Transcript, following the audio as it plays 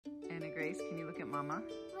face? Can you look at Mama?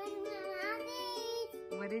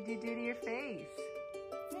 What did you do to your face?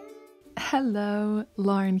 Hello,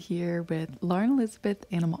 Lauren here with Lauren Elizabeth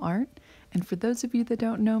Animal Art. And for those of you that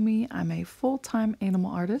don't know me, I'm a full-time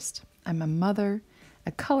animal artist. I'm a mother,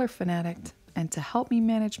 a color fanatic, and to help me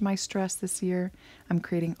manage my stress this year, I'm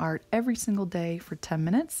creating art every single day for 10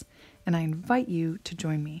 minutes, and I invite you to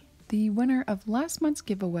join me. The winner of last month's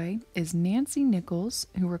giveaway is Nancy Nichols,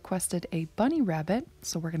 who requested a bunny rabbit.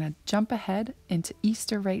 So we're going to jump ahead into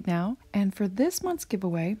Easter right now. And for this month's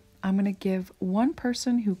giveaway, I'm going to give one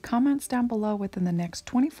person who comments down below within the next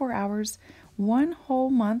 24 hours, one whole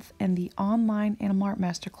month in the online Animal Art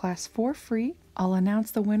Masterclass for free. I'll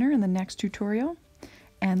announce the winner in the next tutorial.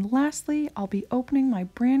 And lastly, I'll be opening my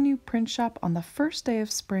brand new print shop on the first day of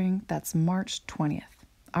spring. That's March 20th.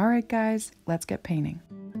 All right, guys, let's get painting.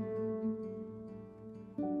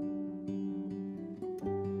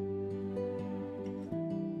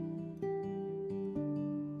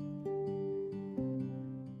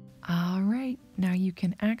 Alright, now you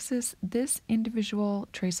can access this individual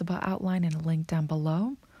traceable outline in a link down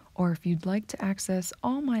below, or if you'd like to access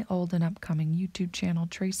all my old and upcoming YouTube channel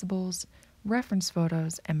traceables, reference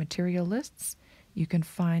photos, and material lists, you can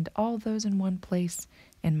find all those in one place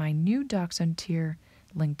in my new Dachshund tier,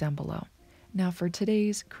 link down below. Now for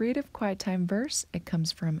today's Creative Quiet Time verse, it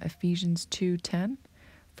comes from Ephesians 2:10,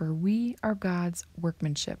 "For we are God's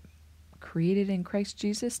workmanship, created in Christ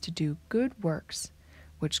Jesus to do good works,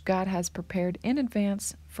 which God has prepared in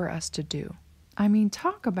advance for us to do." I mean,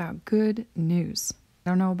 talk about good news. I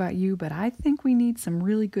don't know about you, but I think we need some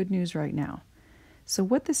really good news right now. So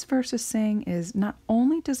what this verse is saying is not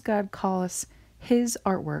only does God call us His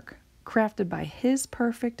artwork, crafted by His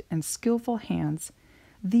perfect and skillful hands,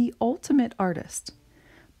 the ultimate artist,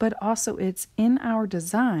 but also it's in our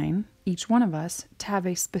design, each one of us, to have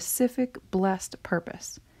a specific blessed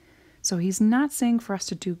purpose. So He's not saying for us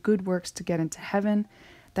to do good works to get into heaven.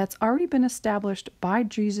 That's already been established by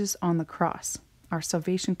Jesus on the cross. Our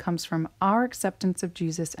salvation comes from our acceptance of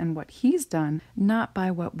Jesus and what He's done, not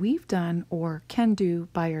by what we've done or can do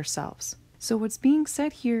by ourselves. So what's being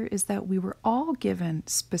said here is that we were all given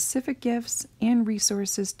specific gifts and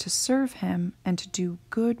resources to serve Him and to do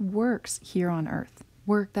good works here on earth.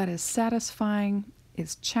 Work that is satisfying,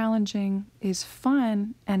 is challenging, is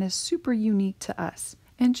fun, and is super unique to us.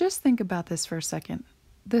 And just think about this for a second.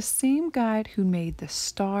 The same God who made the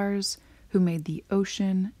stars, who made the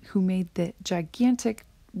ocean, who made the gigantic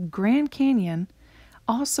Grand Canyon,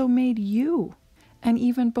 also made you. And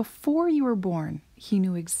even before you were born, He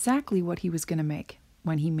knew exactly what He was going to make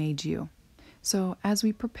when He made you. So as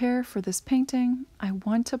we prepare for this painting, I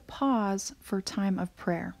want to pause for a time of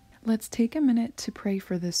prayer. Let's take a minute to pray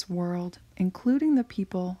for this world, including the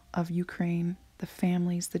people of Ukraine, the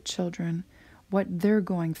families, the children, what they're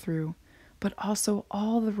going through, but also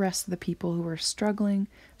all the rest of the people who are struggling,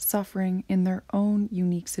 suffering in their own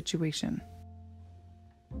unique situation.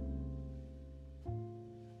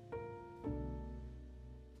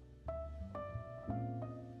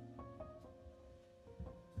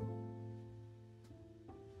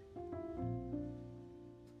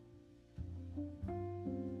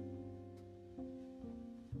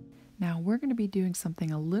 Now we're going to be doing something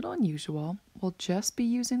a little unusual. We'll just be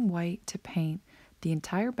using white to paint the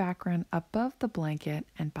entire background above the blanket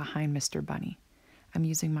and behind Mr. Bunny. I'm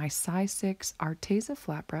using my size 6 Arteza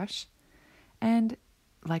flat brush, and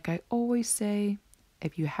like I always say,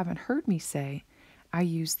 if you haven't heard me say, I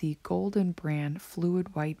use the Golden brand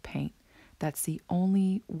fluid white paint. That's the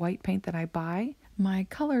only white paint that I buy. My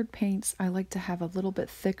colored paints, I like to have a little bit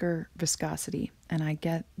thicker viscosity, and I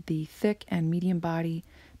get the thick and medium body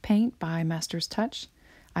paint by Master's Touch.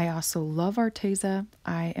 I also love Arteza.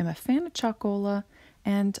 I am a fan of Chocola,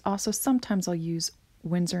 and also sometimes I'll use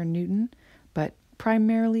Winsor & Newton, but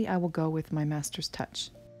primarily I will go with my Master's Touch.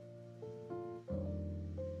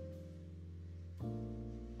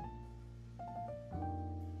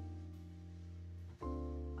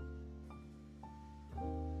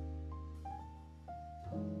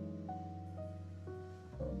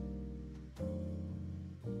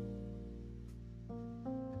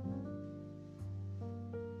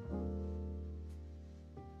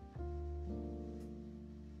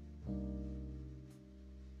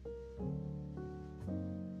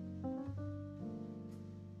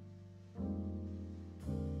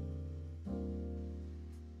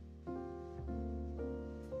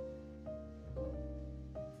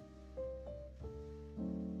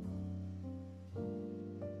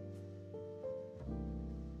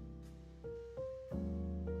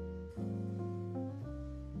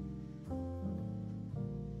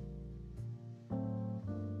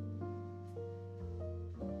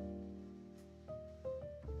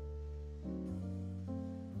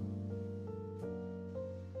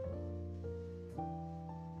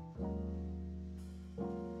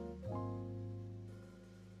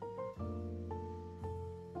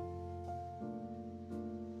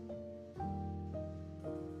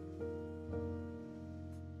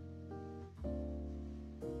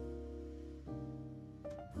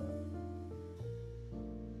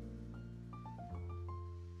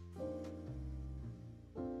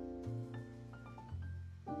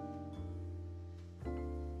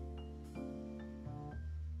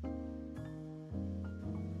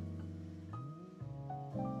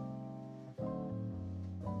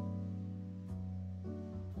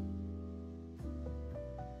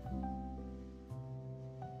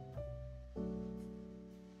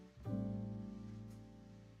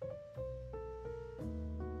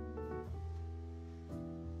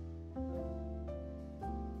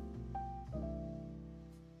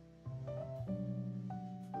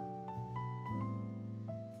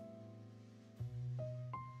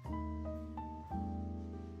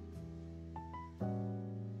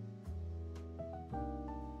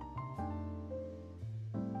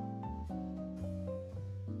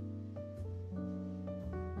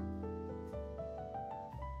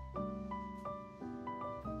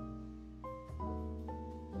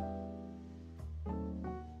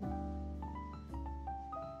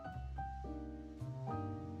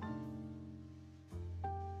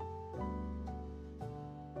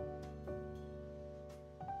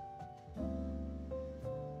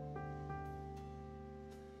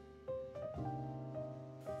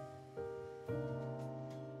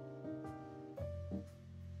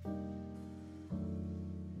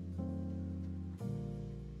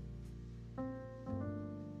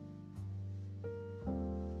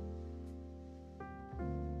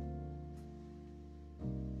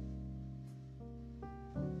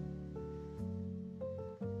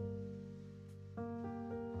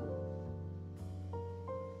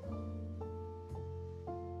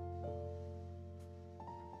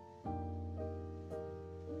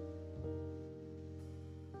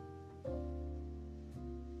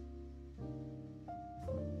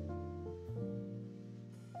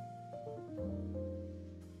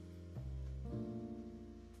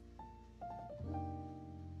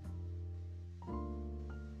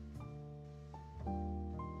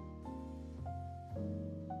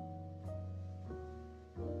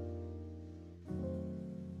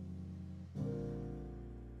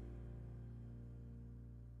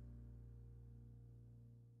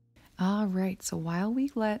 right, so while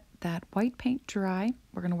we let that white paint dry,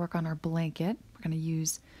 we're going to work on our blanket. We're going to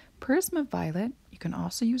use Prisma Violet. You can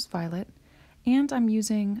also use violet. And I'm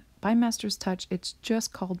using, by Master's Touch, it's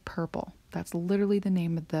just called purple. That's literally the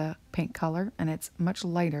name of the paint color, and it's much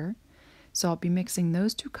lighter. So I'll be mixing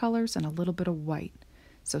those two colors and a little bit of white.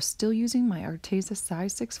 So still using my Arteza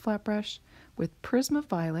size 6 flat brush with Prisma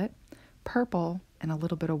Violet, purple, and a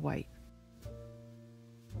little bit of white.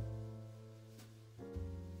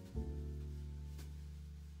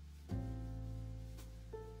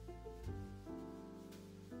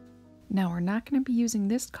 Now we're not going to be using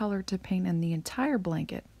this color to paint in the entire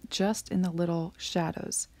blanket, just in the little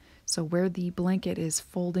shadows. So where the blanket is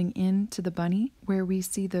folding into the bunny, where we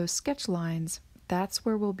see those sketch lines, that's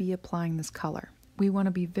where we'll be applying this color. We want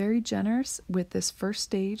to be very generous with this first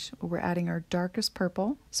stage where we're adding our darkest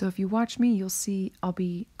purple. So if you watch me, you'll see I'll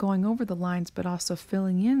be going over the lines but also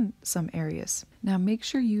filling in some areas. Now make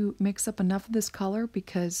sure you mix up enough of this color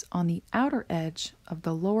because on the outer edge of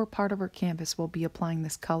the lower part of our canvas we'll be applying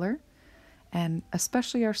this color, and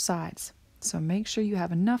especially our sides. So make sure you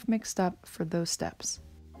have enough mixed up for those steps.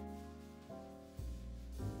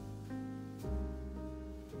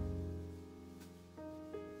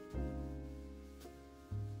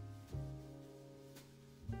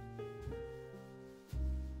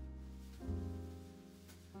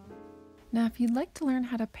 Now, if you'd like to learn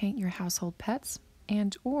how to paint your household pets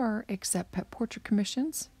and or accept pet portrait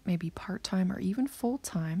commissions, maybe part-time or even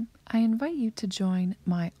full-time, I invite you to join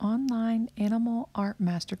my online animal art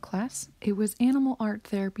masterclass. It was animal art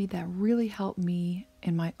therapy that really helped me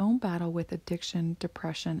in my own battle with addiction,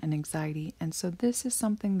 depression, and anxiety. And so this is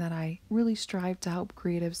something that I really strive to help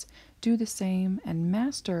creatives do the same and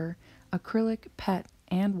master acrylic, pet,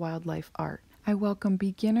 and wildlife art. I welcome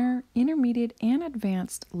beginner, intermediate, and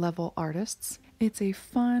advanced level artists. It's a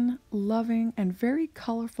fun, loving, and very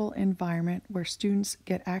colorful environment where students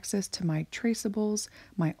get access to my traceables,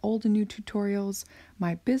 my old and new tutorials,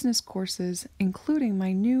 my business courses, including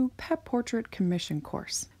my new pet portrait commission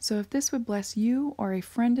course. So if this would bless you or a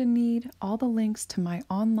friend in need, all the links to my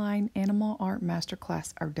online animal art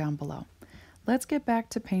masterclass are down below. Let's get back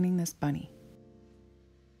to painting this bunny.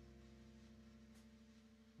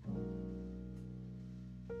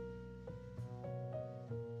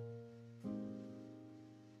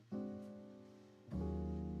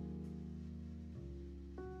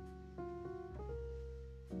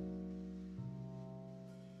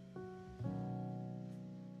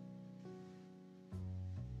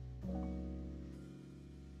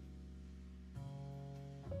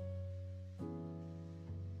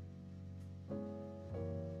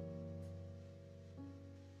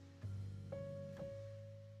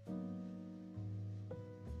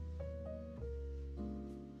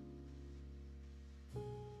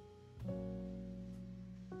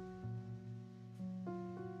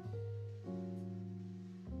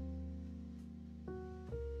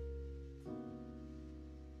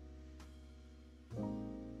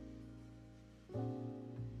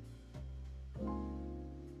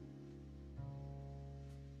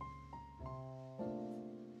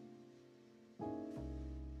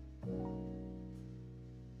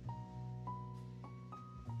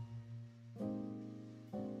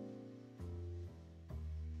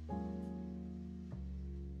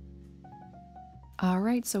 All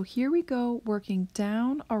right, so here we go, working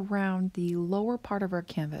down around the lower part of our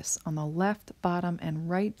canvas on the left, bottom, and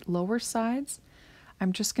right lower sides.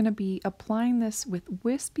 I'm just going to be applying this with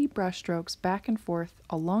wispy brush strokes back and forth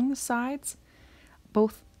along the sides,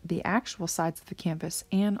 both the actual sides of the canvas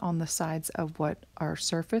and on the sides of what our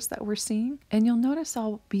surface that we're seeing. And you'll notice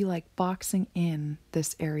I'll be like boxing in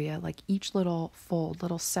this area, like each little fold,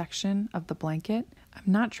 little section of the blanket.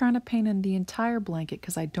 I'm not trying to paint in the entire blanket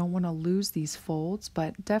because I don't want to lose these folds,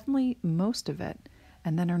 but definitely most of it.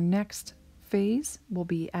 And then our next phase will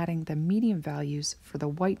be adding the medium values for the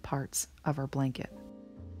white parts of our blanket.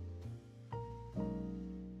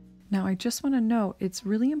 Now I just want to note it's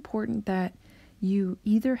really important that you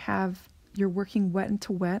either have, you're working wet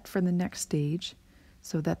into wet for the next stage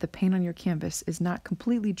so that the paint on your canvas is not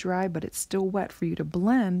completely dry but it's still wet for you to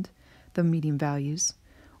blend the medium values,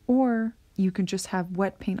 or you can just have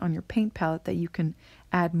wet paint on your paint palette that you can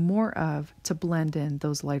add more of to blend in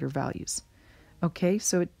those lighter values. Okay,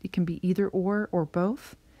 so it can be either or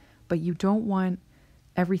both, but you don't want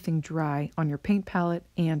everything dry on your paint palette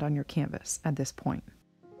and on your canvas at this point.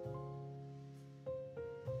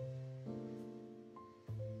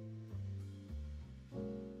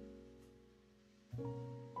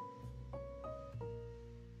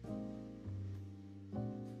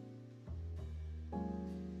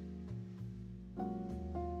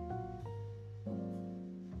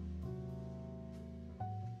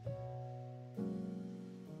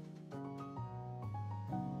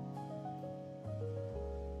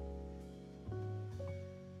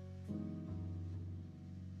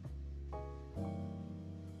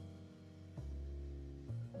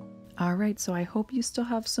 All right, so I hope you still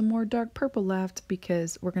have some more dark purple left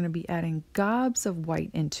because we're going to be adding gobs of white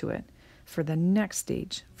into it for the next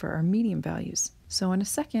stage for our medium values. So in a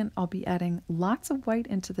second, I'll be adding lots of white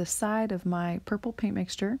into the side of my purple paint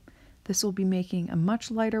mixture. This will be making a much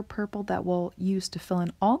lighter purple that we'll use to fill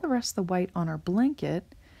in all the rest of the white on our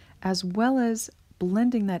blanket, as well as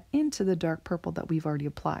blending that into the dark purple that we've already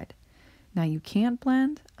applied. Now you can't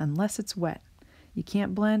blend unless it's wet. You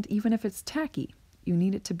can't blend even if it's tacky. You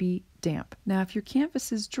need it to be damp. Now if your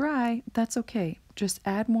canvas is dry, that's okay. Just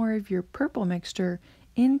add more of your purple mixture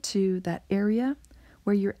into that area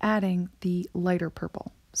where you're adding the lighter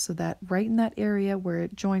purple, so that right in that area where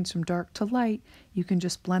it joins from dark to light, you can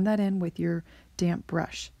just blend that in with your damp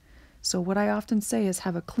brush. So what I often say is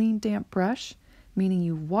have a clean damp brush, meaning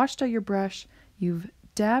you've washed out your brush, you've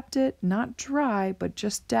dabbed it, not dry, but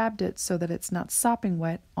just dabbed it so that it's not sopping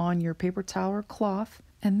wet on your paper towel or cloth.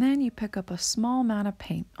 And then you pick up a small amount of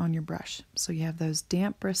paint on your brush. So you have those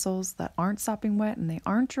damp bristles that aren't sopping wet and they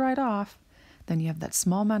aren't dried off. Then you have that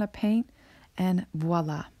small amount of paint and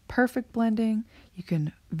voila, perfect blending. You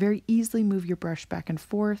can very easily move your brush back and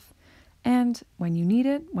forth. And when you need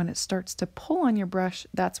it, when it starts to pull on your brush,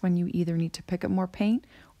 that's when you either need to pick up more paint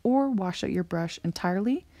or wash out your brush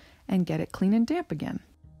entirely and get it clean and damp again.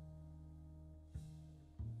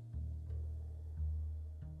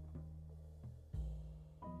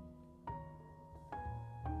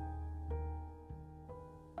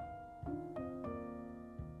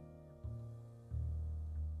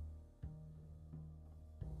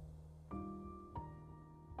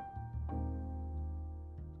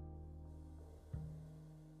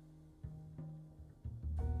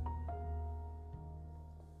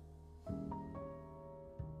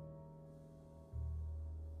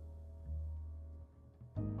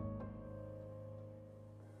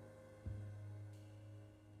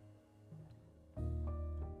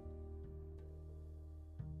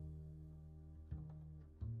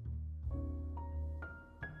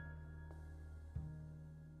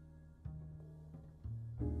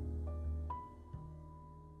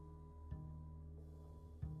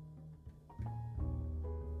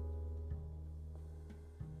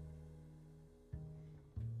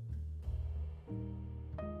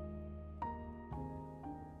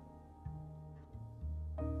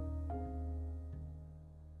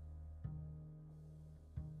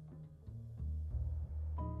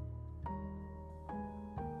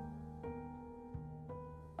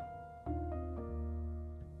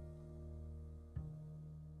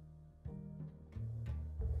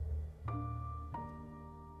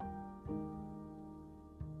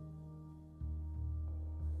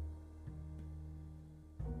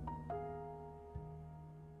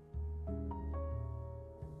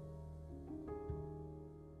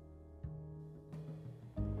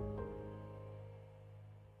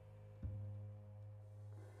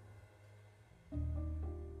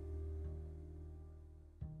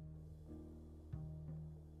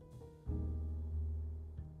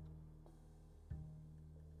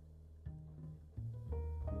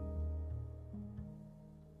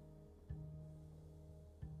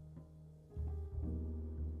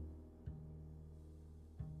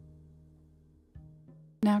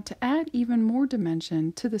 Now to add even more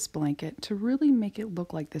dimension to this blanket, to really make it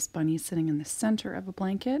look like this bunny is sitting in the center of a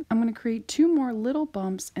blanket, I'm going to create two more little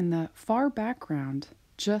bumps in the far background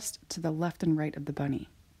just to the left and right of the bunny.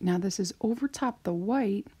 Now this is over top the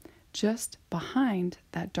white, just behind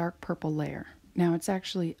that dark purple layer. Now it's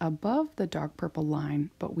actually above the dark purple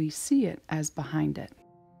line, but we see it as behind it.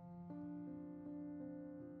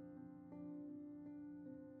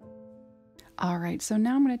 Alright, so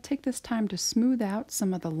now I'm going to take this time to smooth out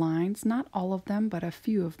some of the lines, not all of them, but a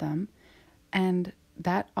few of them, and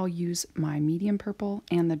that I'll use my medium purple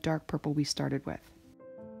and the dark purple we started with.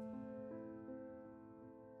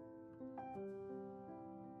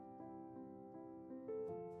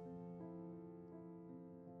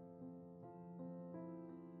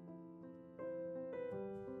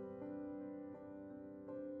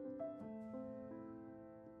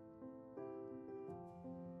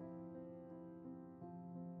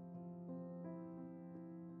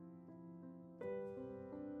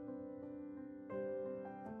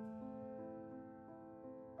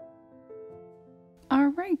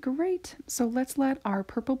 Alright, great. So let's let our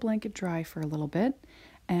purple blanket dry for a little bit.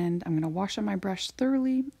 And I'm going to wash out my brush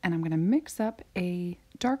thoroughly and I'm going to mix up a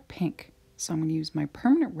dark pink. So I'm going to use my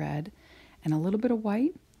permanent red and a little bit of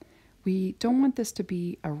white. We don't want this to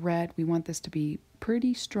be a red, we want this to be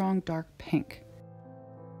pretty strong dark pink.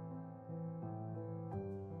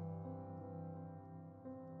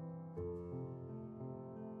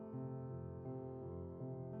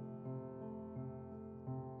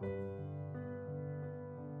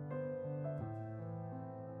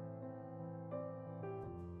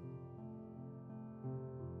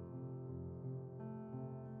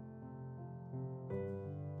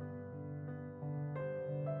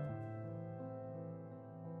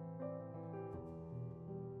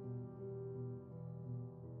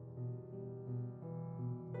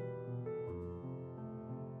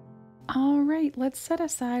 All right, let's set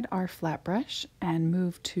aside our flat brush and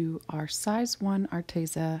move to our size 1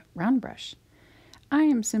 Arteza round brush. I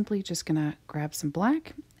am simply just gonna grab some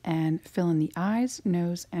black and fill in the eyes,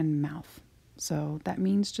 nose, and mouth. So that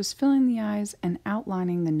means just filling the eyes and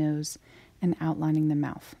outlining the nose and outlining the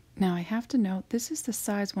mouth. Now I have to note this is the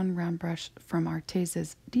size 1 round brush from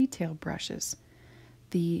Arteza's detail brushes.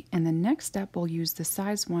 And the next step we'll use the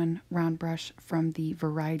size 1 round brush from the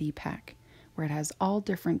variety pack, where it has all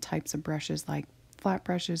different types of brushes like flat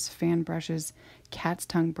brushes, fan brushes, cat's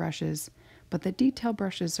tongue brushes, but the detail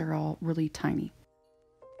brushes are all really tiny.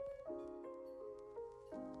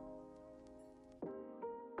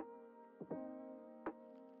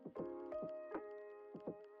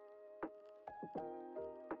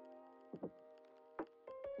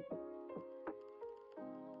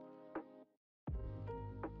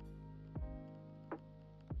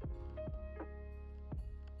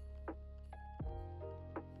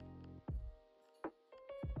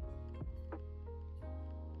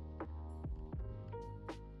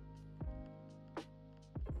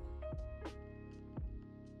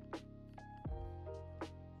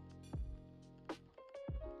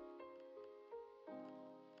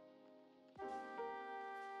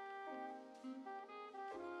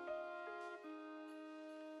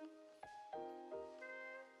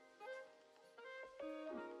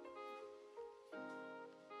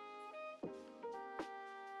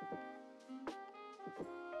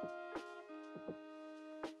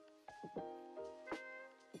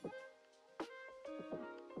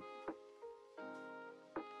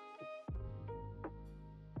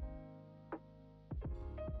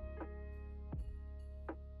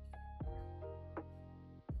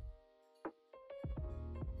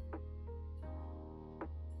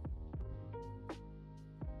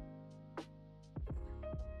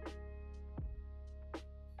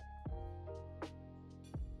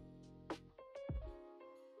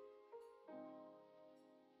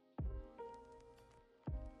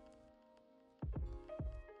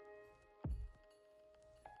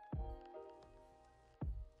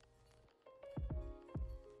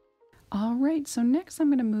 All right, so next I'm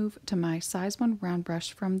going to move to my size 1 round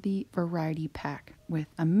brush from the variety pack with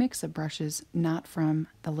a mix of brushes, not from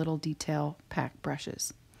the little detail pack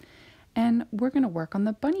brushes. And we're going to work on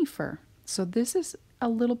the bunny fur. So this is a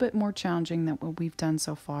little bit more challenging than what we've done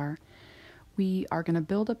so far. We are going to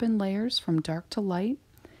build up in layers from dark to light,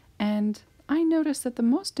 and I noticed that the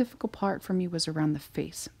most difficult part for me was around the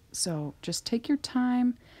face. So just take your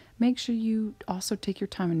time. Make sure you also take your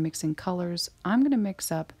time in mixing colors. I'm going to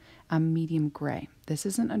mix up a medium gray. This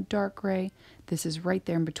isn't a dark gray. This is right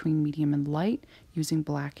there in between medium and light using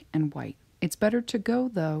black and white. It's better to go,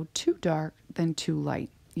 though, too dark than too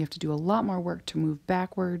light. You have to do a lot more work to move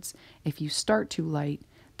backwards if you start too light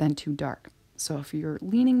than too dark. So if you're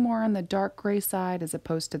leaning more on the dark gray side as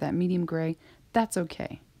opposed to that medium gray, that's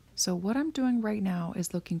okay. So what I'm doing right now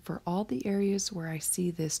is looking for all the areas where I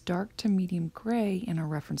see this dark to medium gray in a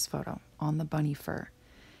reference photo on the bunny fur.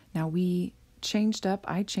 Now I changed up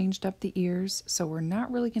the ears, so we're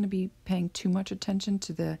not really going to be paying too much attention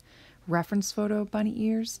to the reference photo bunny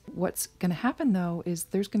ears. What's going to happen though is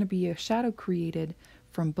there's going to be a shadow created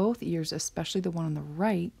from both ears, especially the one on the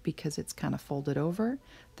right because it's kind of folded over.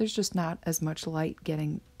 There's just not as much light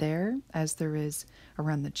getting there as there is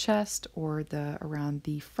around the chest or around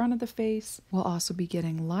the front of the face. We'll also be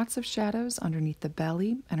getting lots of shadows underneath the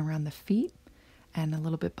belly and around the feet and a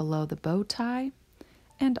little bit below the bow tie.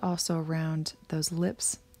 And also around those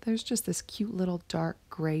lips, there's just this cute little dark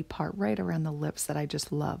gray part right around the lips that I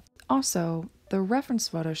just love. Also, the reference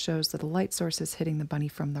photo shows that the light source is hitting the bunny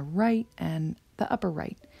from the right and the upper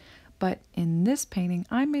right. But in this painting,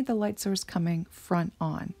 I made the light source coming front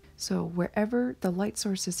on. So wherever the light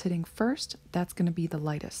source is hitting first, that's going to be the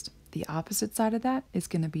lightest. The opposite side of that is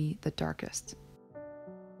going to be the darkest.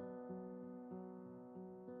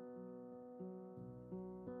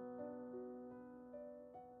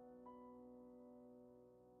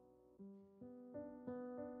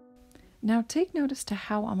 Now take notice to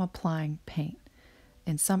how I'm applying paint.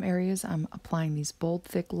 In some areas I'm applying these bold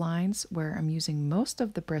thick lines where I'm using most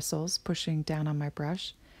of the bristles pushing down on my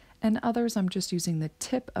brush, and others I'm just using the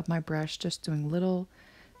tip of my brush, just doing little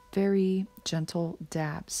very gentle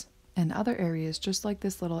dabs. In other areas, just like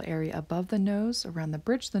this little area above the nose, around the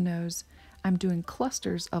bridge of the nose, I'm doing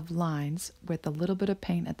clusters of lines with a little bit of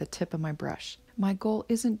paint at the tip of my brush. My goal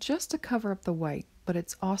isn't just to cover up the white, but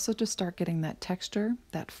it's also to start getting that texture,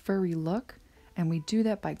 that furry look, and we do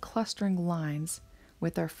that by clustering lines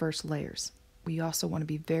with our first layers. We also want to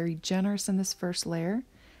be very generous in this first layer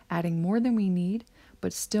adding more than we need,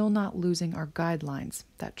 but still not losing our guidelines.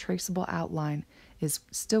 That traceable outline is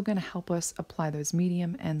still going to help us apply those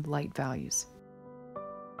medium and light values.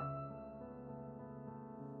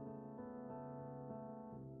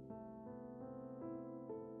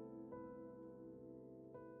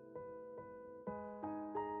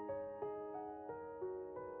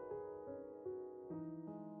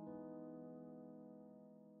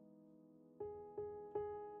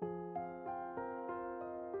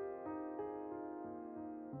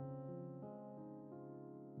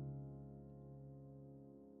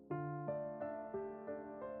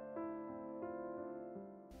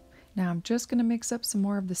 Now I'm just going to mix up some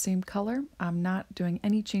more of the same color. I'm not doing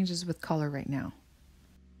any changes with color right now.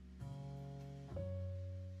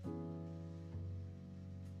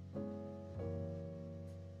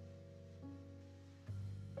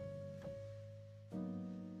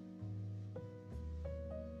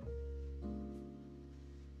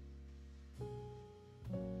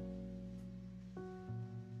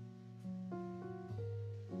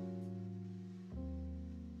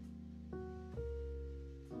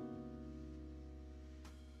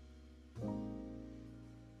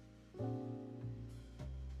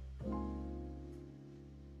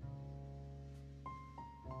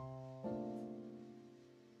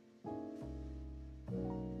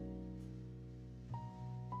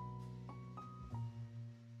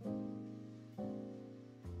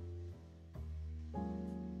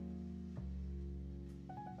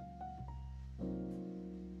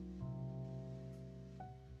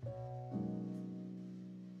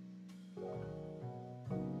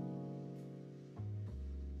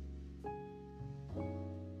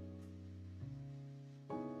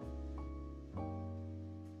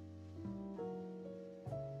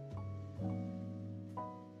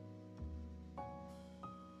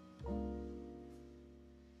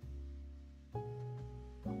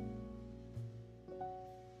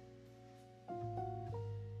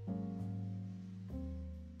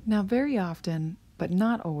 Now, very often, but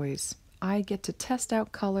not always, I get to test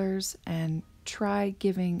out colors and try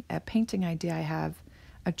giving a painting idea I have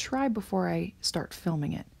a try before I start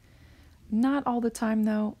filming it. Not all the time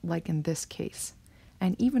though, like in this case.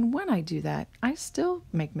 And even when I do that, I still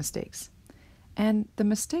make mistakes. And the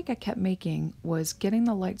mistake I kept making was getting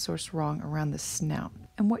the light source wrong around the snout.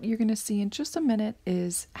 And what you're going to see in just a minute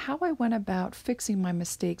is how I went about fixing my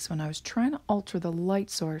mistakes when I was trying to alter the light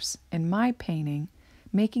source in my painting,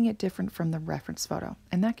 making it different from the reference photo.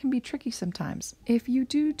 And that can be tricky sometimes. If you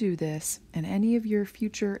do this in any of your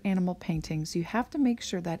future animal paintings, you have to make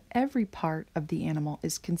sure that every part of the animal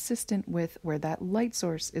is consistent with where that light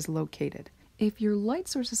source is located. If your light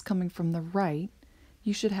source is coming from the right,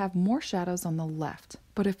 you should have more shadows on the left.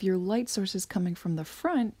 But if your light source is coming from the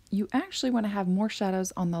front, you actually want to have more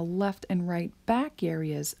shadows on the left and right back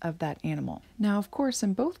areas of that animal. Now, of course,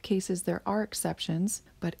 in both cases, there are exceptions,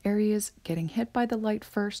 but areas getting hit by the light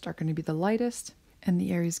first are going to be the lightest, and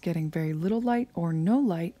the areas getting very little light or no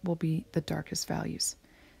light will be the darkest values.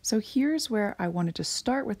 So here's where I wanted to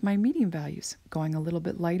start with my medium values, going a little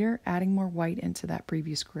bit lighter, adding more white into that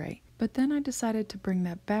previous gray. But then I decided to bring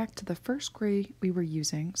that back to the first gray we were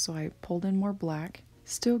using, so I pulled in more black,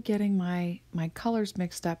 still getting my colors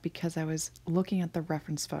mixed up because I was looking at the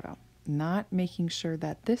reference photo, not making sure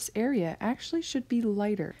that this area actually should be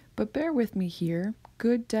lighter. But bear with me here,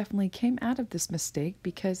 good definitely came out of this mistake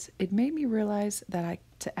because it made me realize that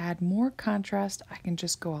to add more contrast, I can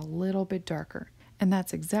just go a little bit darker. And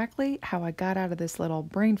that's exactly how I got out of this little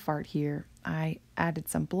brain fart here. I added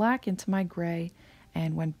some black into my gray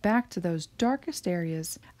and went back to those darkest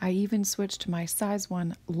areas. I even switched to my size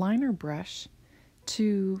 1 liner brush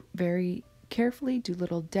to very carefully do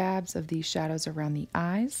little dabs of these shadows around the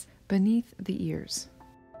eyes, beneath the ears.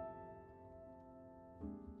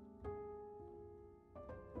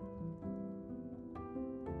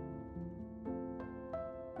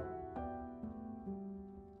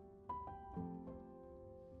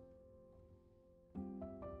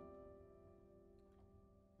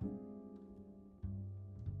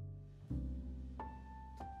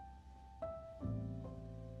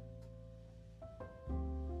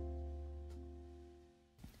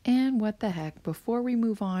 And what the heck, before we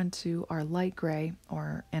move on to our light gray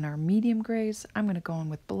and our medium grays, I'm going to go in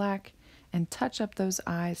with black and touch up those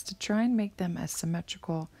eyes to try and make them as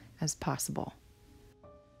symmetrical as possible.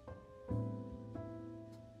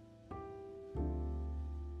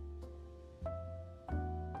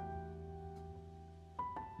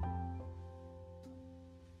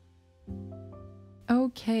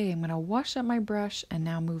 Okay, I'm going to wash up my brush and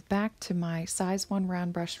now move back to my size 1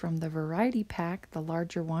 round brush from the variety pack, the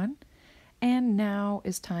larger one, And now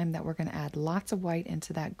is time that we're going to add lots of white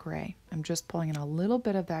into that gray. I'm just pulling in a little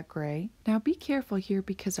bit of that gray. Now be careful here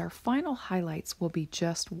because our final highlights will be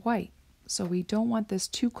just white. So we don't want this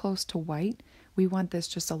too close to white. We want this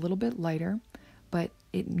just a little bit lighter, but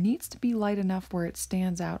it needs to be light enough where it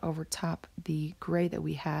stands out over top the gray that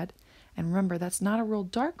we had. And remember, that's not a real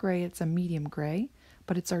dark gray, it's a medium gray,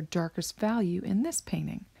 but it's our darkest value in this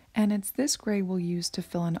painting. And it's this gray we'll use to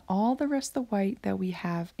fill in all the rest of the white that we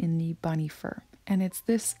have in the bunny fur. And it's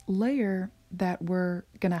this layer that we're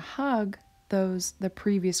going to hug the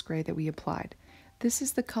previous gray that we applied. This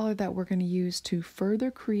is the color that we're going to use to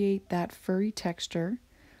further create that furry texture.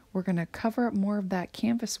 We're going to cover up more of that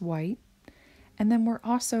canvas white. And then we're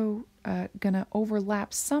also going to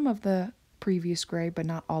overlap some of the previous gray, but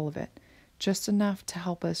not all of it. Just enough to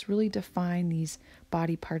help us really define these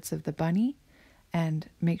body parts of the bunny and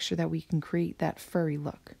make sure that we can create that furry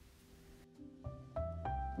look.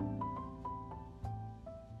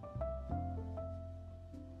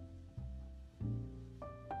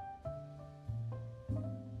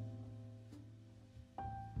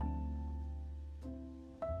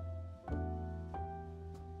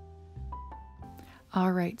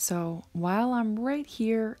 Alright, so while I'm right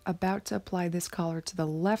here about to apply this color to the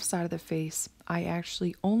left side of the face, I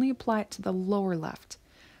actually only apply it to the lower left.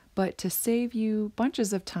 But to save you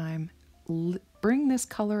bunches of time, bring this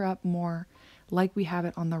color up more like we have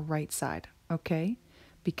it on the right side, okay?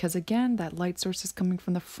 Because again, that light source is coming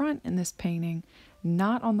from the front in this painting,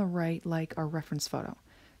 not on the right like our reference photo.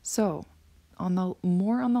 So,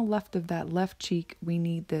 more on the left of that left cheek, we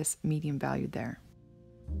need this medium value there.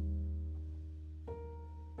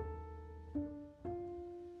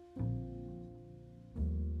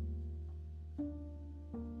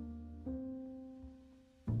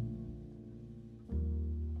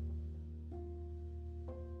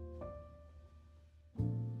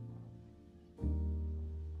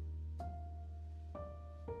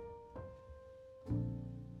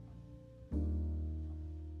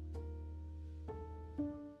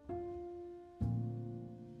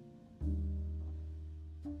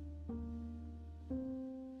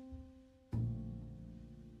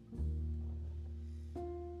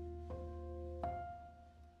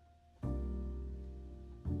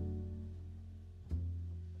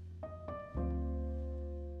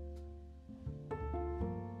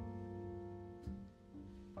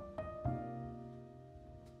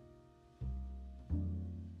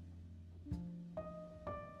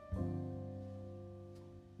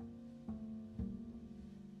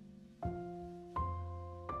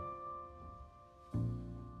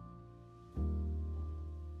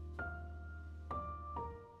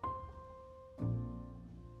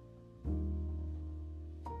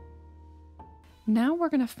 Now we're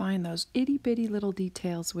going to find those itty bitty little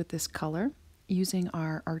details with this color using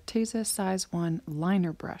our Arteza size 1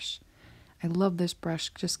 liner brush. I love this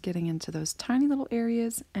brush, just getting into those tiny little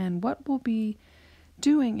areas, and what we'll be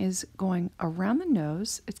doing is going around the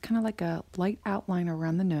nose. It's kind of like a light outline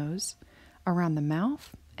around the nose, around the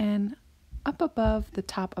mouth, and up above the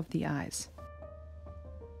top of the eyes.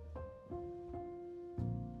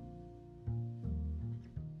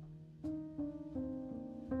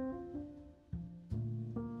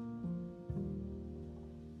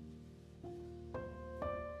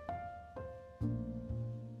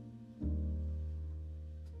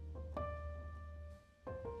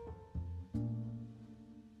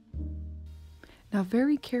 Now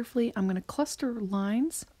very carefully, I'm going to cluster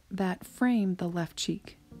lines that frame the left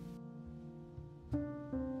cheek.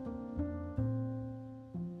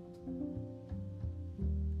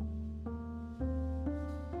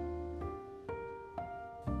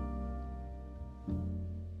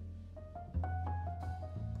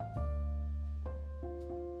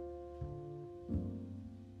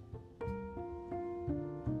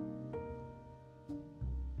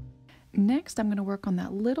 Next, I'm going to work on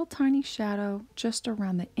that little tiny shadow just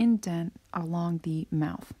around the indent along the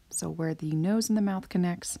mouth. So where the nose and the mouth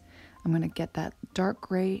connects, I'm going to get that dark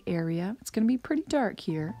gray area. It's going to be pretty dark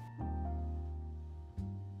here.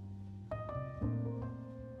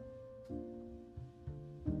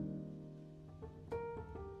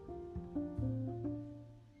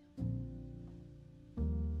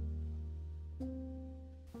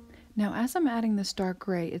 Now as I'm adding this dark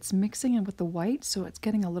gray, it's mixing in with the white, so it's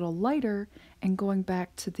getting a little lighter and going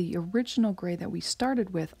back to the original gray that we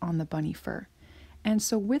started with on the bunny fur. And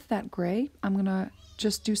so with that gray, I'm going to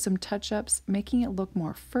just do some touch-ups, making it look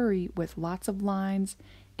more furry with lots of lines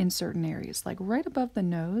in certain areas. Like right above the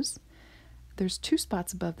nose, there's 2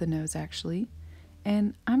 spots above the nose actually,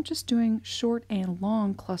 And I'm just doing short and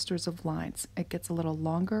long clusters of lines. It gets a little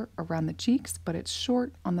longer around the cheeks, but it's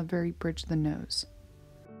short on the very bridge of the nose.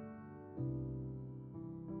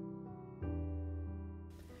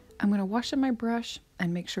 I'm going to wash up my brush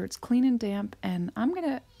and make sure it's clean and damp, and I'm going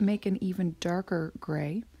to make an even darker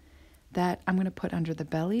gray that I'm going to put under the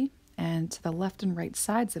belly and to the left and right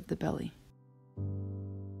sides of the belly.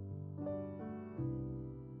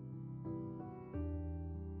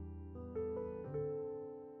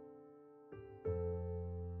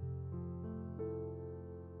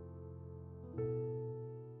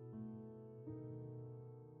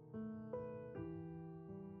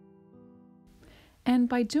 And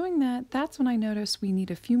by doing that, that's when I notice we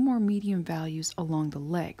need a few more medium values along the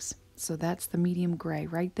legs. So that's the medium gray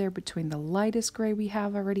right there between the lightest gray we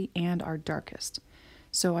have already and our darkest.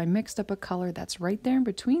 So I mixed up a color that's right there in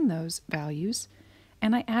between those values,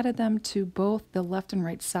 and I added them to both the left and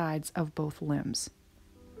right sides of both limbs.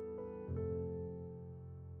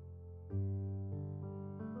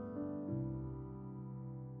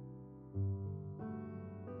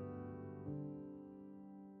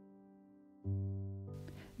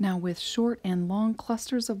 Now with short and long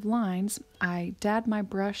clusters of lines, I dab my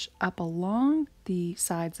brush up along the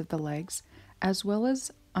sides of the legs, as well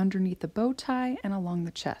as underneath the bow tie and along the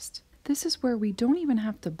chest. This is where we don't even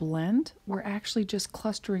have to blend, we're actually just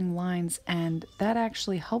clustering lines, and that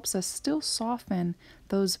actually helps us still soften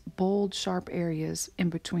those bold, sharp areas in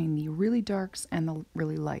between the really darks and the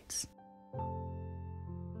really lights.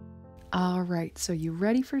 Alright, so you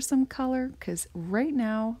ready for some color? Because right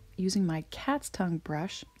now, using my cat's tongue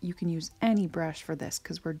brush, you can use any brush for this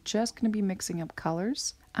because we're just going to be mixing up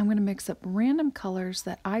colors. I'm going to mix up random colors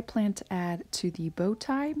that I plan to add to the bow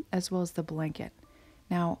tie as well as the blanket.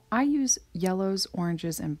 Now, I use yellows,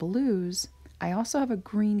 oranges, and blues. I also have a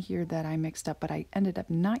green here that I mixed up, but I ended up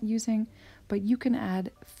not using, but you can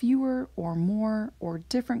add fewer or more or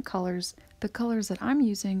different colors. The colors that I'm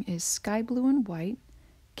using is sky blue and white,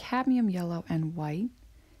 cadmium yellow and white,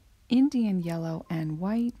 Indian yellow and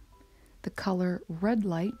white, the color red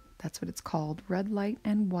light, that's what it's called, red light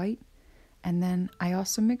and white, and then I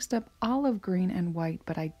also mixed up olive green and white,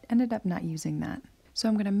 but I ended up not using that. So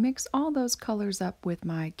I'm going to mix all those colors up with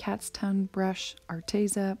my cat's tongue brush,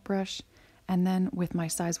 Arteza brush, and then with my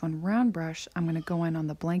size 1 round brush, I'm going to go in on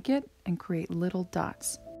the blanket and create little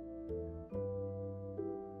dots.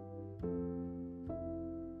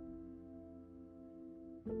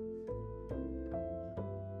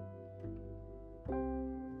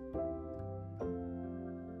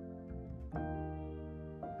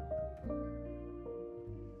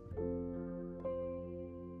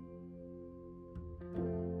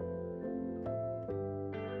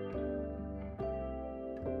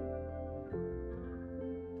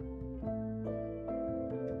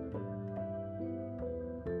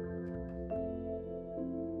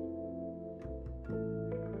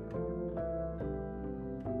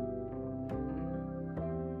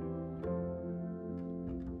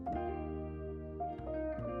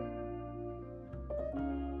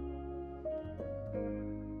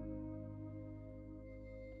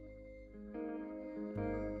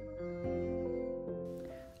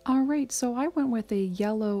 Alright, so I went with a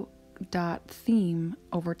yellow dot theme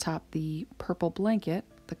over top the purple blanket,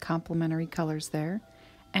 the complementary colors there,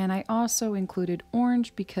 and I also included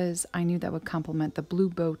orange because I knew that would complement the blue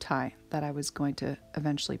bow tie that I was going to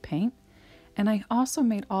eventually paint. And I also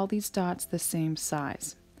made all these dots the same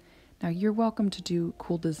size. Now you're welcome to do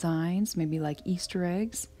cool designs, maybe like Easter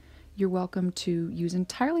eggs. You're welcome to use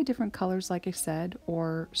entirely different colors, like I said,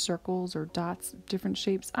 or circles or dots, different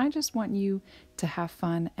shapes. I just want you to have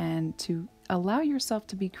fun and to allow yourself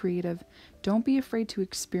to be creative. Don't be afraid to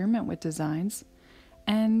experiment with designs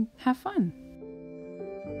and have fun.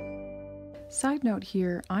 Side note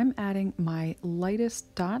here, I'm adding my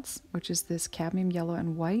lightest dots, which is this cadmium yellow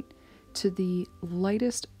and white, to the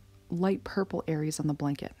lightest light purple areas on the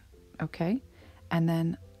blanket. Okay? And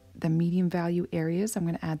then the medium value areas, I'm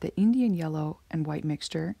going to add the Indian yellow and white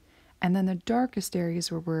mixture, and then the darkest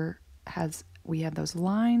areas where we have those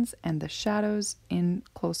lines and the shadows in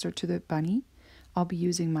closer to the bunny, I'll be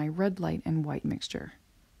using my red light and white mixture.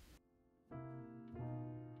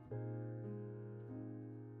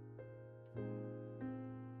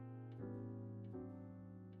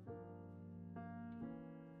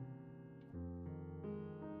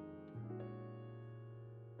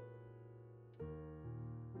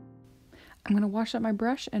 I'm going to wash up my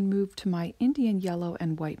brush and move to my Indian yellow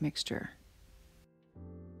and white mixture.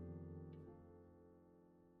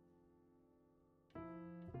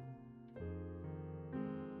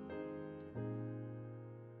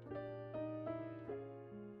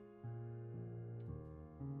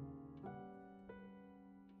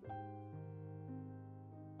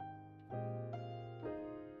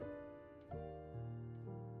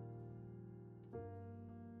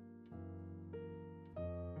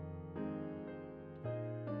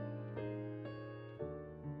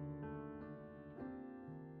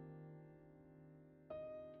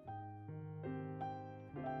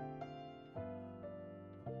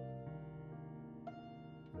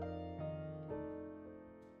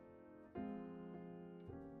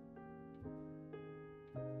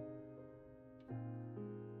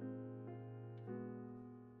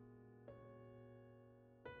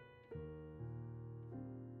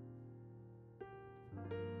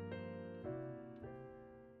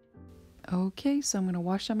 Okay, so I'm going to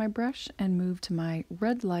wash out my brush and move to my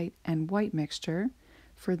red light and white mixture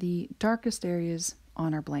for the darkest areas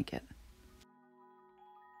on our blanket.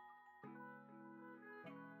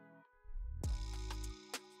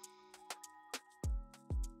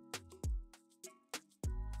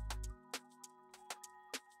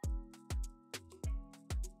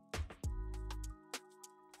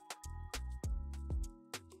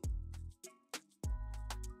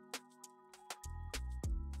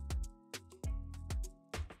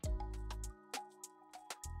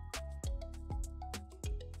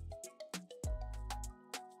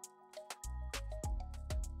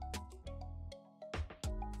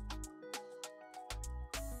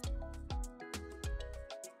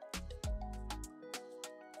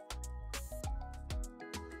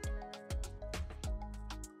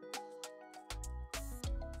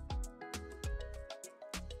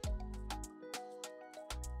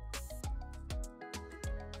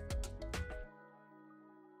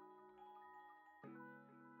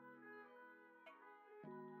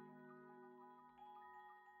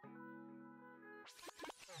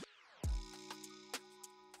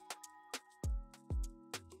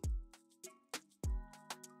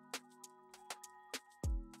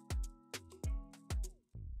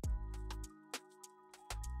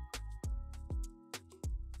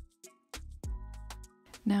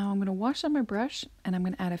 Now I'm going to wash out my brush and I'm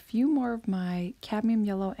going to add a few more of my cadmium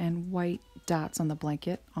yellow and white dots on the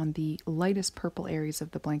blanket, on the lightest purple areas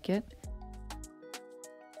of the blanket.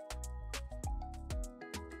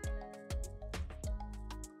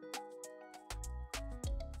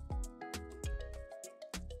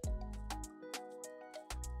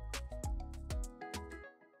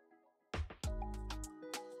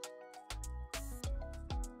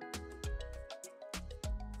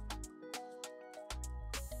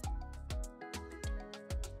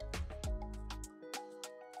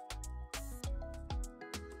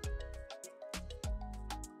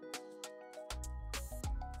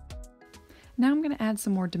 Now I'm going to add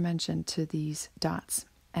some more dimension to these dots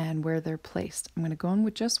and where they're placed. I'm going to go in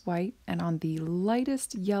with just white, and on the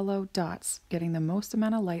lightest yellow dots, getting the most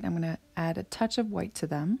amount of light, I'm going to add a touch of white to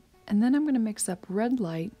them. And then I'm going to mix up red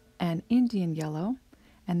light and Indian yellow,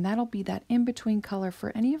 and that'll be that in-between color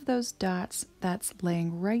for any of those dots that's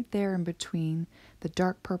laying right there in between the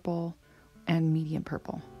dark purple and medium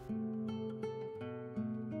purple.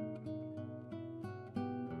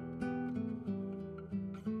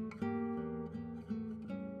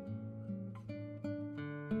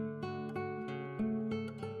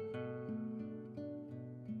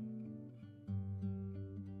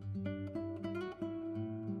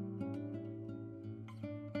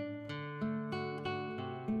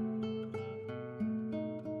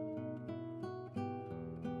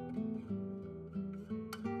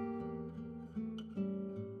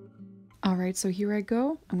 Alright, so here I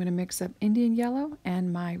go. I'm going to mix up Indian yellow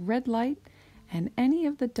and my red light, and any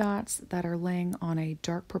of the dots that are laying on a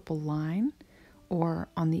dark purple line or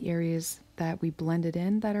on the areas that we blended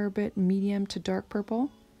in that are a bit medium to dark purple,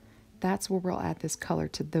 that's where we'll add this color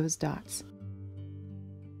to those dots.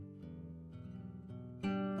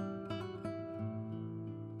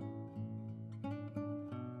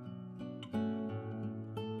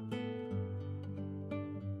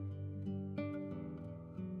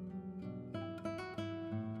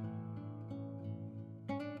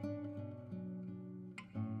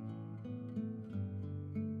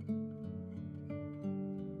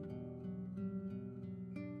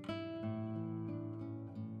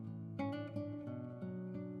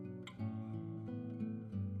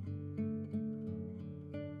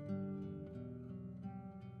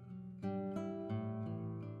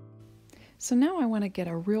 So now I want to get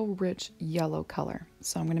a real rich yellow color.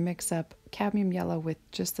 So I'm going to mix up cadmium yellow with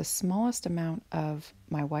just the smallest amount of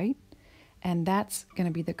my white. And that's going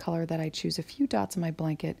to be the color that I choose a few dots on my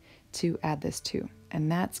blanket to add this to.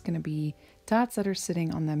 And that's going to be dots that are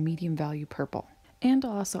sitting on the medium value purple. And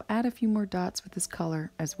I'll also add a few more dots with this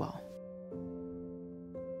color as well.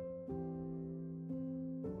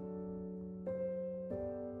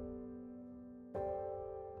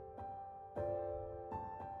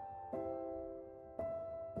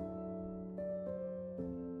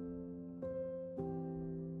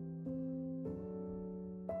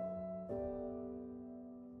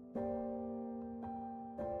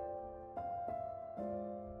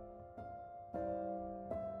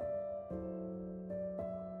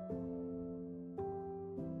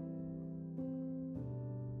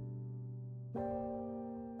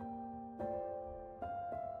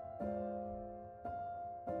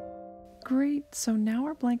 Great, so now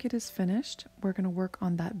our blanket is finished. We're going to work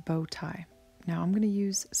on that bow tie. Now I'm going to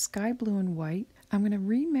use sky blue and white. I'm going to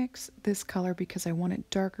remix this color because I want it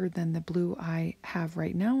darker than the blue I have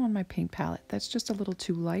right now on my paint palette. That's just a little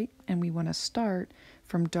too light, and we want to start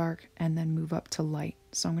from dark and then move up to light.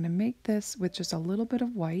 So I'm going to make this with just a little bit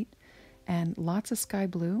of white and lots of sky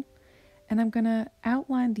blue. And I'm going to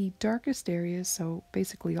outline the darkest areas, so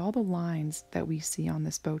basically all the lines that we see on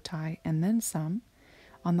this bow tie and then some,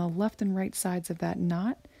 on the left and right sides of that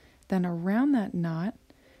knot, then around that knot,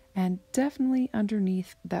 and definitely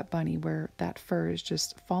underneath that bunny where that fur is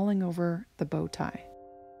just falling over the bow tie.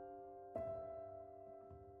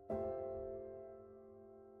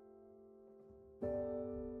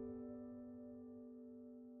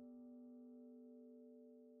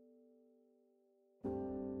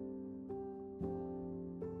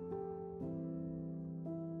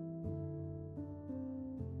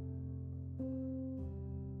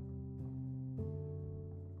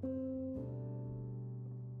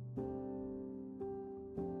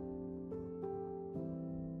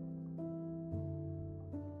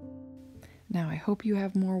 Now I hope you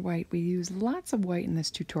have more white. We use lots of white in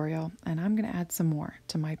this tutorial, and I'm going to add some more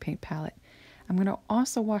to my paint palette. I'm going to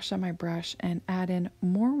also wash out my brush and add in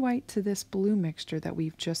more white to this blue mixture that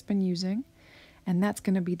we've just been using, and that's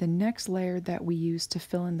going to be the next layer that we use to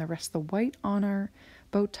fill in the rest of the white on our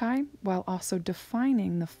bow tie while also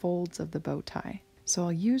defining the folds of the bow tie. So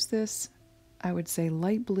I'll use this, I would say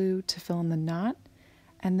light blue, to fill in the knot,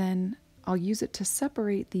 and then I'll use it to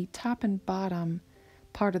separate the top and bottom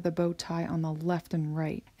part of the bow tie on the left and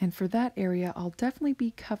right. And for that area, I'll definitely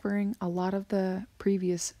be covering a lot of the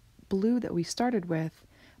previous blue that we started with,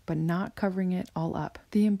 but not covering it all up.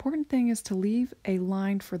 The important thing is to leave a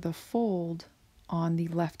line for the fold on the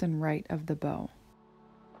left and right of the bow.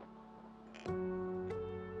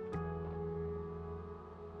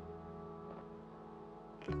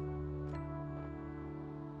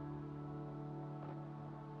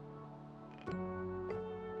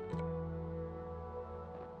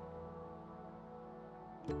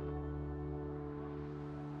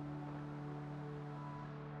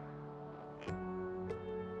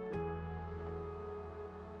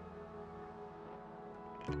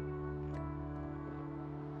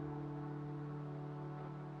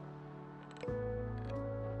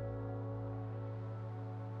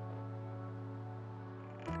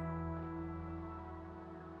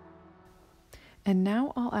 And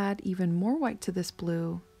now I'll add even more white to this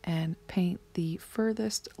blue and paint the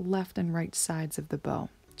furthest left and right sides of the bow.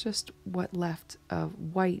 Just what left of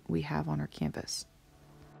white we have on our canvas.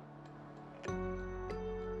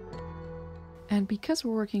 And because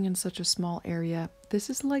we're working in such a small area, this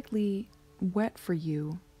is likely wet for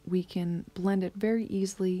you. We can blend it very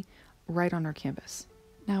easily right on our canvas.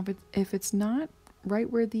 Now, if it's not right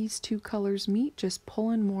where these two colors meet, just pull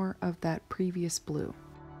in more of that previous blue.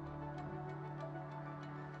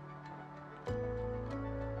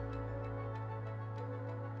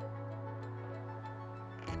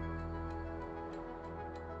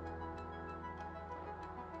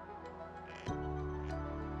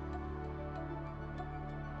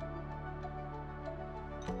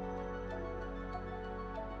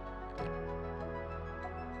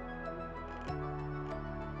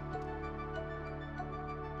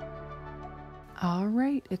 All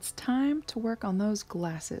right, it's time to work on those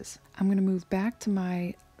glasses. I'm going to move back to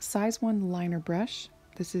my size 1 liner brush.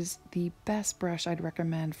 This is the best brush I'd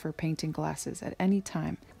recommend for painting glasses at any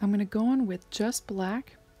time. I'm going to go in with just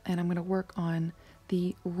black, and I'm going to work on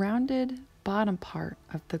the rounded bottom part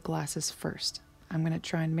of the glasses first. I'm going to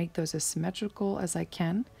try and make those as symmetrical as I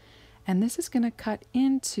can, and this is going to cut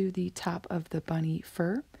into the top of the bunny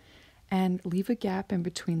fur and leave a gap in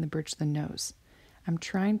between the bridge of the nose. I'm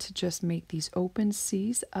trying to just make these open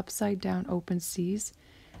C's, upside down open C's,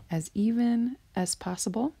 as even as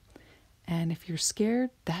possible. And if you're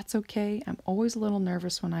scared, that's okay. I'm always a little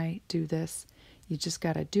nervous when I do this. You just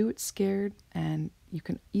gotta do it scared, and you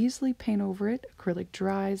can easily paint over it. Acrylic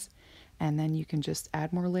dries, and then you can just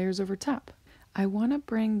add more layers over top. I wanna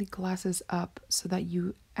bring the glasses up so that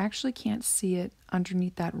you actually can't see it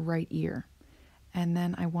underneath that right ear. And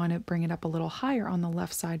then I want to bring it up a little higher on the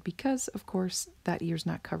left side because, of course, that ear's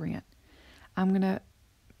not covering it. I'm going to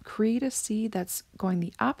create a C that's going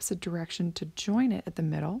the opposite direction to join it at the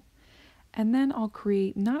middle. And then I'll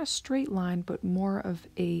create not a straight line, but more of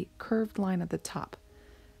a curved line at the top.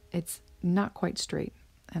 It's not quite straight.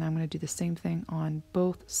 And I'm going to do the same thing on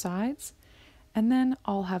both sides. And then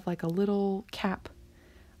I'll have like a little cap,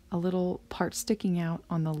 a little part sticking out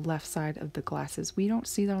on the left side of the glasses. We don't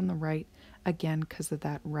see that on the right, again, because of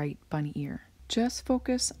that right bunny ear. Just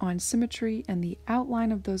focus on symmetry and the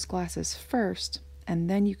outline of those glasses first, and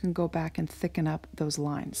then you can go back and thicken up those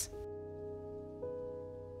lines.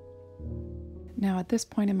 Now at this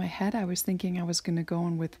point in my head, I was thinking I was going to go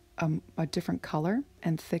in with a different color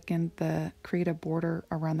and create a border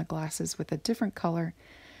around the glasses with a different color.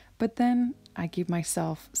 But then I gave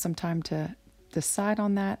myself some time to decide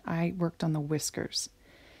on that. I worked on the whiskers.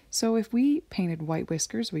 So if we painted white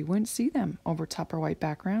whiskers, we wouldn't see them over top our white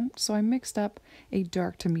background. So I mixed up a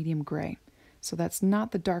dark to medium gray. So that's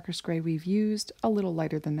not the darkest gray we've used, a little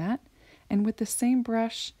lighter than that. And with the same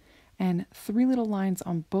brush and 3 little lines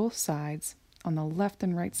on both sides, on the left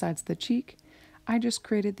and right sides of the cheek, I just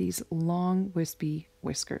created these long wispy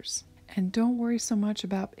whiskers. And don't worry so much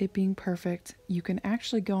about it being perfect. You can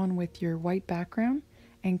actually go in with your white background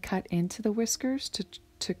and cut into the whiskers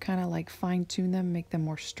to kind of like fine tune them, make them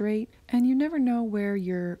more straight. And you never know where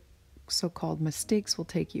your so-called mistakes will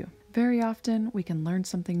take you. Very often we can learn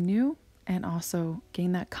something new and also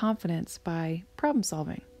gain that confidence by problem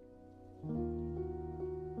solving.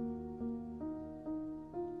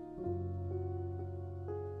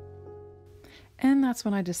 And that's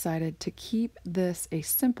when I decided to keep this a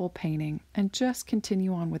simple painting and just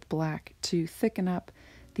continue on with black to thicken up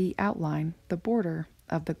the outline, the border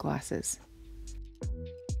of the glasses.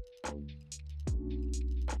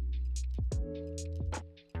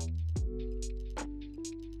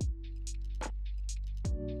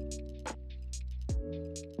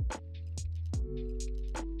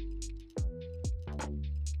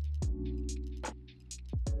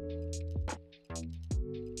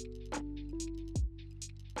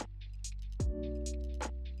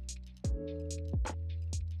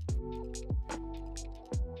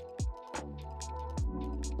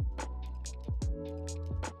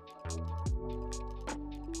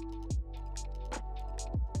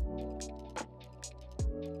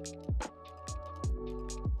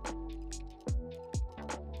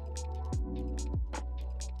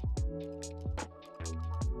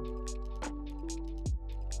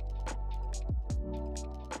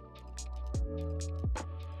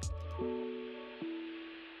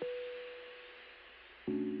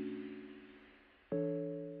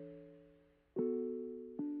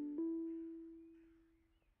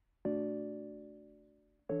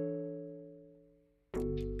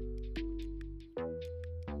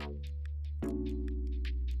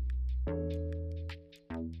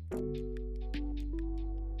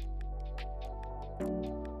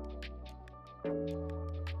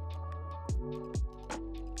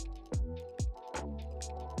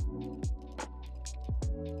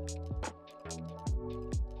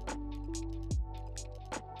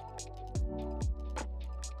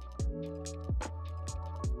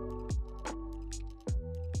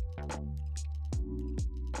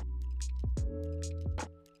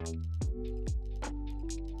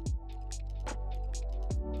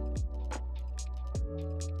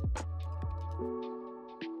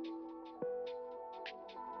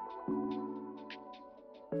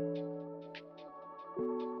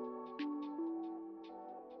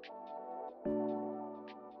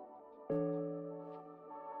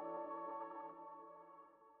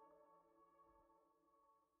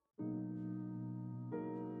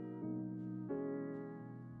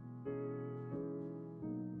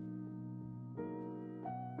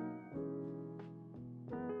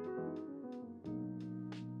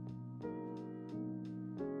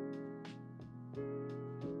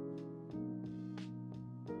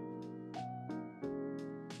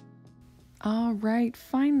 All right,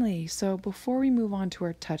 finally. So before we move on to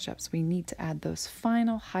our touch-ups, we need to add those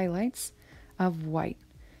final highlights of white.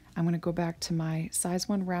 I'm going to go back to my size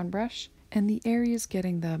 1 round brush, and the areas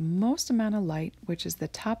getting the most amount of light, which is the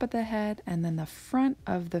top of the head and then the front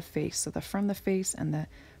of the face. So the front of the face and the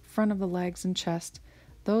front of the legs and chest,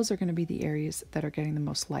 those are going to be the areas that are getting the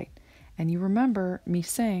most light. And you remember me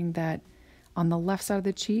saying that on the left side of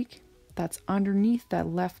the cheek, that's underneath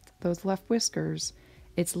those left whiskers,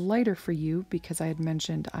 it's lighter for you because I had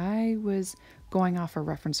mentioned I was going off a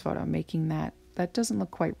reference photo, making that doesn't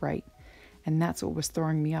look quite right. And that's what was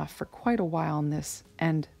throwing me off for quite a while in this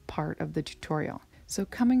end part of the tutorial. So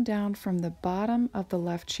coming down from the bottom of the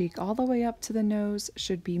left cheek all the way up to the nose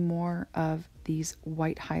should be more of these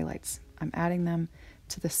white highlights. I'm adding them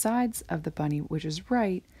to the sides of the bunny, which is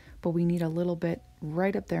right, but we need a little bit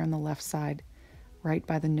right up there on the left side, right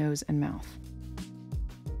by the nose and mouth.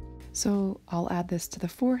 So I'll add this to the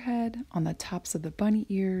forehead, on the tops of the bunny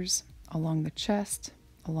ears, along the chest,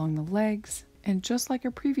 along the legs. And just like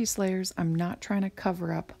our previous layers, I'm not trying to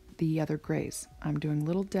cover up the other grays. I'm doing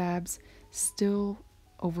little dabs, still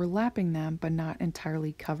overlapping them, but not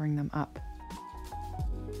entirely covering them up.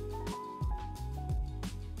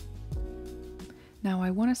 Now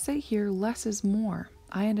I want to say here, less is more.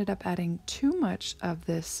 I ended up adding too much of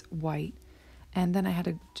this white And then I had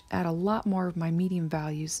to add a lot more of my medium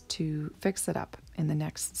values to fix it up in the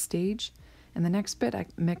next stage. And the next bit, I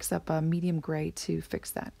mix up a medium gray to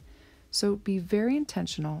fix that. So be very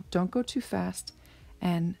intentional, don't go too fast,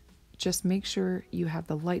 and just make sure you have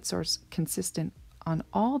the light source consistent on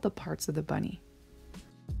all the parts of the bunny.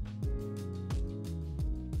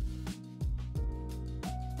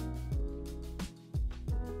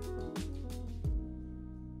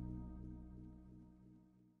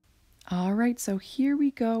 All right, so here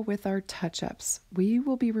we go with our touch-ups. We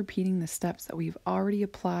will be repeating the steps that we've already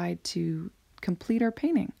applied to complete our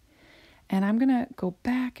painting. And I'm gonna go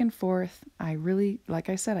back and forth. I really, like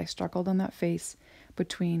I said, I struggled on that face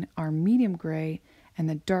between our medium gray and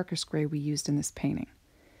the darkest gray we used in this painting.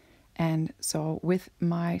 And so with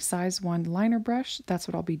my size 1 liner brush, that's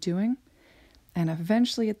what I'll be doing. And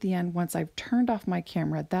eventually at the end, once I've turned off my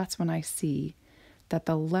camera, that's when I see that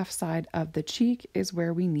the left side of the cheek is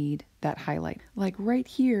where we need that highlight. Like right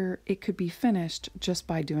here, it could be finished just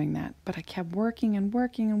by doing that, but I kept working and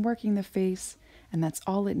working and working the face, and that's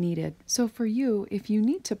all it needed. So for you, if you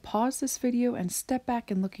need to pause this video and step back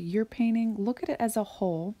and look at your painting, look at it as a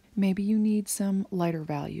whole. Maybe you need some lighter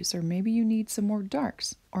values, or maybe you need some more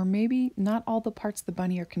darks, or maybe not all the parts of the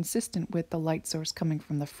bunny are consistent with the light source coming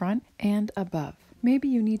from the front and above. Maybe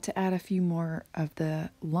you need to add a few more of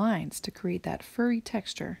the lines to create that furry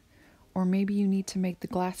texture, or maybe you need to make the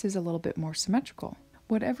glasses a little bit more symmetrical.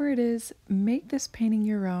 Whatever it is, make this painting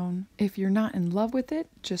your own. If you're not in love with it,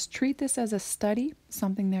 just treat this as a study,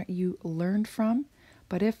 something that you learned from.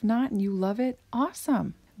 But if not and you love it,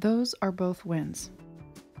 awesome. Those are both wins.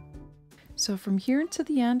 So from here to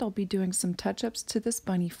the end, I'll be doing some touch-ups to this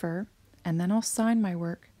bunny fur, and then I'll sign my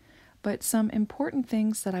work. But some important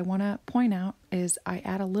things that I want to point out is I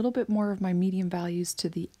add a little bit more of my medium values to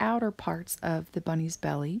the outer parts of the bunny's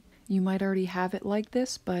belly. You might already have it like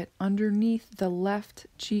this, but underneath the left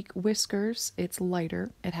cheek whiskers, it's lighter.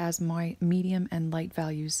 It has my medium and light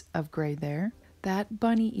values of gray there. That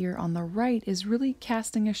bunny ear on the right is really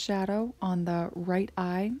casting a shadow on the right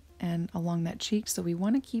eye and along that cheek, so we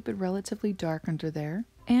want to keep it relatively dark under there.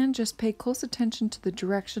 And just pay close attention to the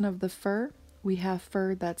direction of the fur. We have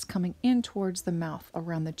fur that's coming in towards the mouth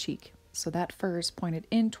around the cheek. So that fur is pointed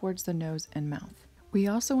in towards the nose and mouth. We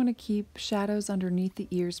also want to keep shadows underneath the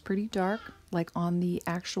ears pretty dark, like on the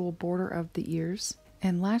actual border of the ears.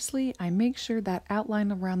 And lastly, I make sure that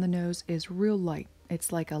outline around the nose is real light.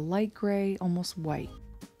 It's like a light gray, almost white.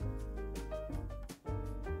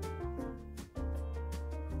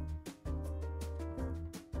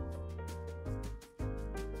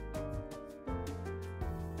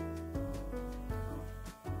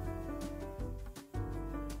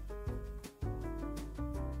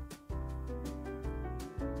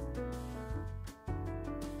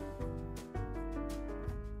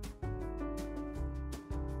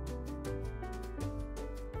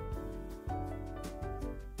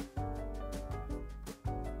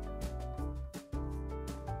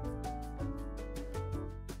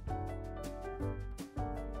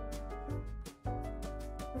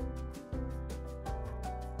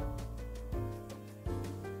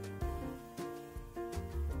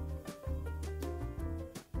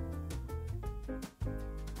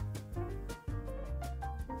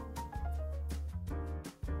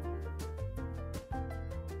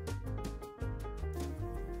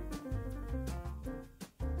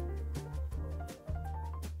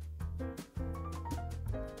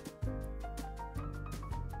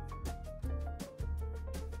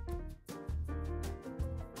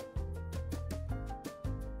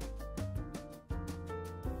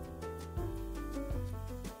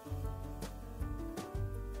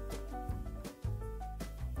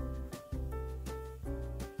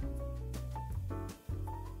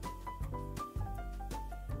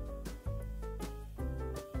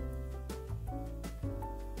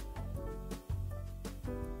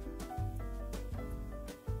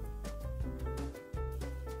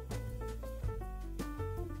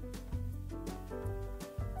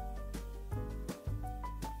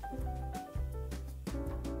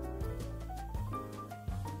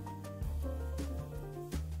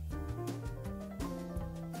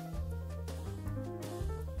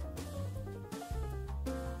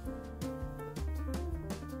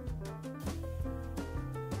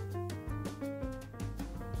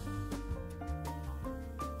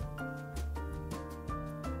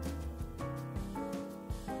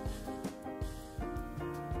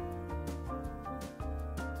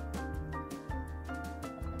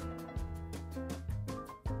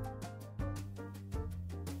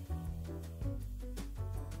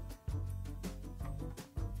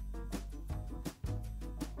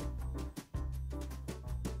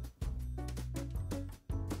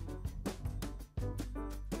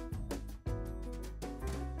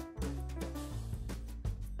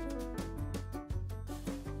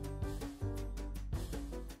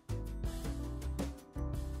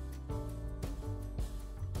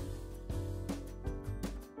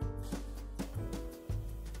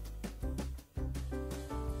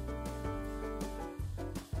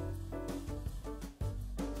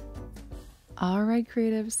 Alright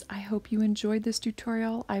creatives, I hope you enjoyed this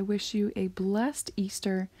tutorial. I wish you a blessed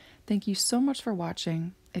Easter. Thank you so much for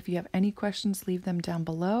watching. If you have any questions, leave them down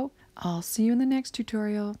below. I'll see you in the next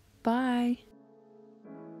tutorial. Bye!